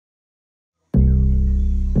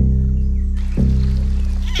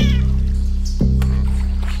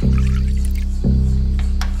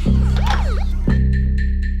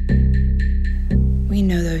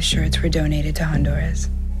those shirts were donated to Honduras.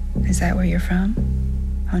 Is that where you're from?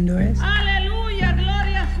 Honduras? Aleluya,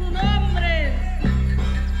 gloria a su nombre.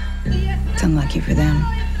 It's unlucky for them,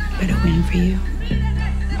 but a win for you.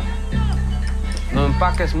 No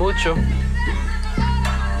empaques mucho.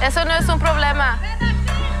 Eso no es un problema.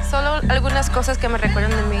 Solo algunas cosas que me recuerdan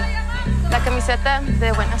de mí. La camiseta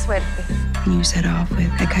de buena suerte. You set off with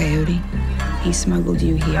a coyote. He smuggled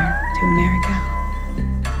you here to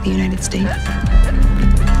America, the United States.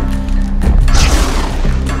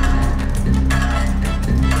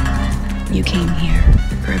 You came here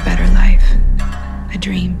for a better life, a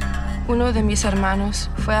dream. Uno de mis hermanos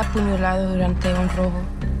fue apuñalado durante un robo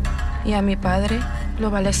y a mi padre lo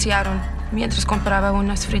balacearon mientras compraba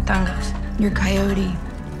unas fritangas. Your coyote,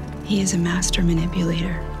 he is a master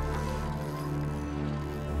manipulator.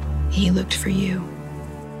 He looked for you.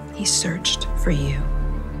 He searched for you.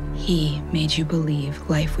 He made you believe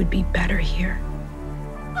life would be better here.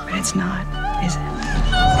 But it's not, is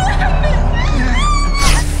it?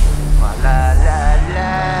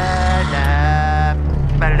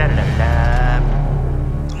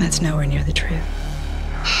 That's nowhere near the truth.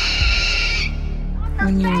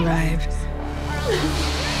 When you arrive,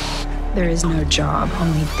 there is no job,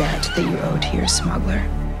 only debt that you owe to your smuggler.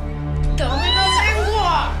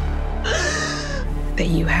 That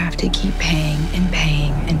you have to keep paying and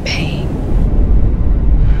paying and paying.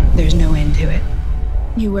 There's no end to it.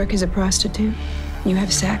 You work as a prostitute. You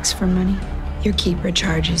have sex for money. Your keeper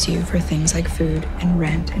charges you for things like food and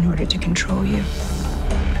rent in order to control you.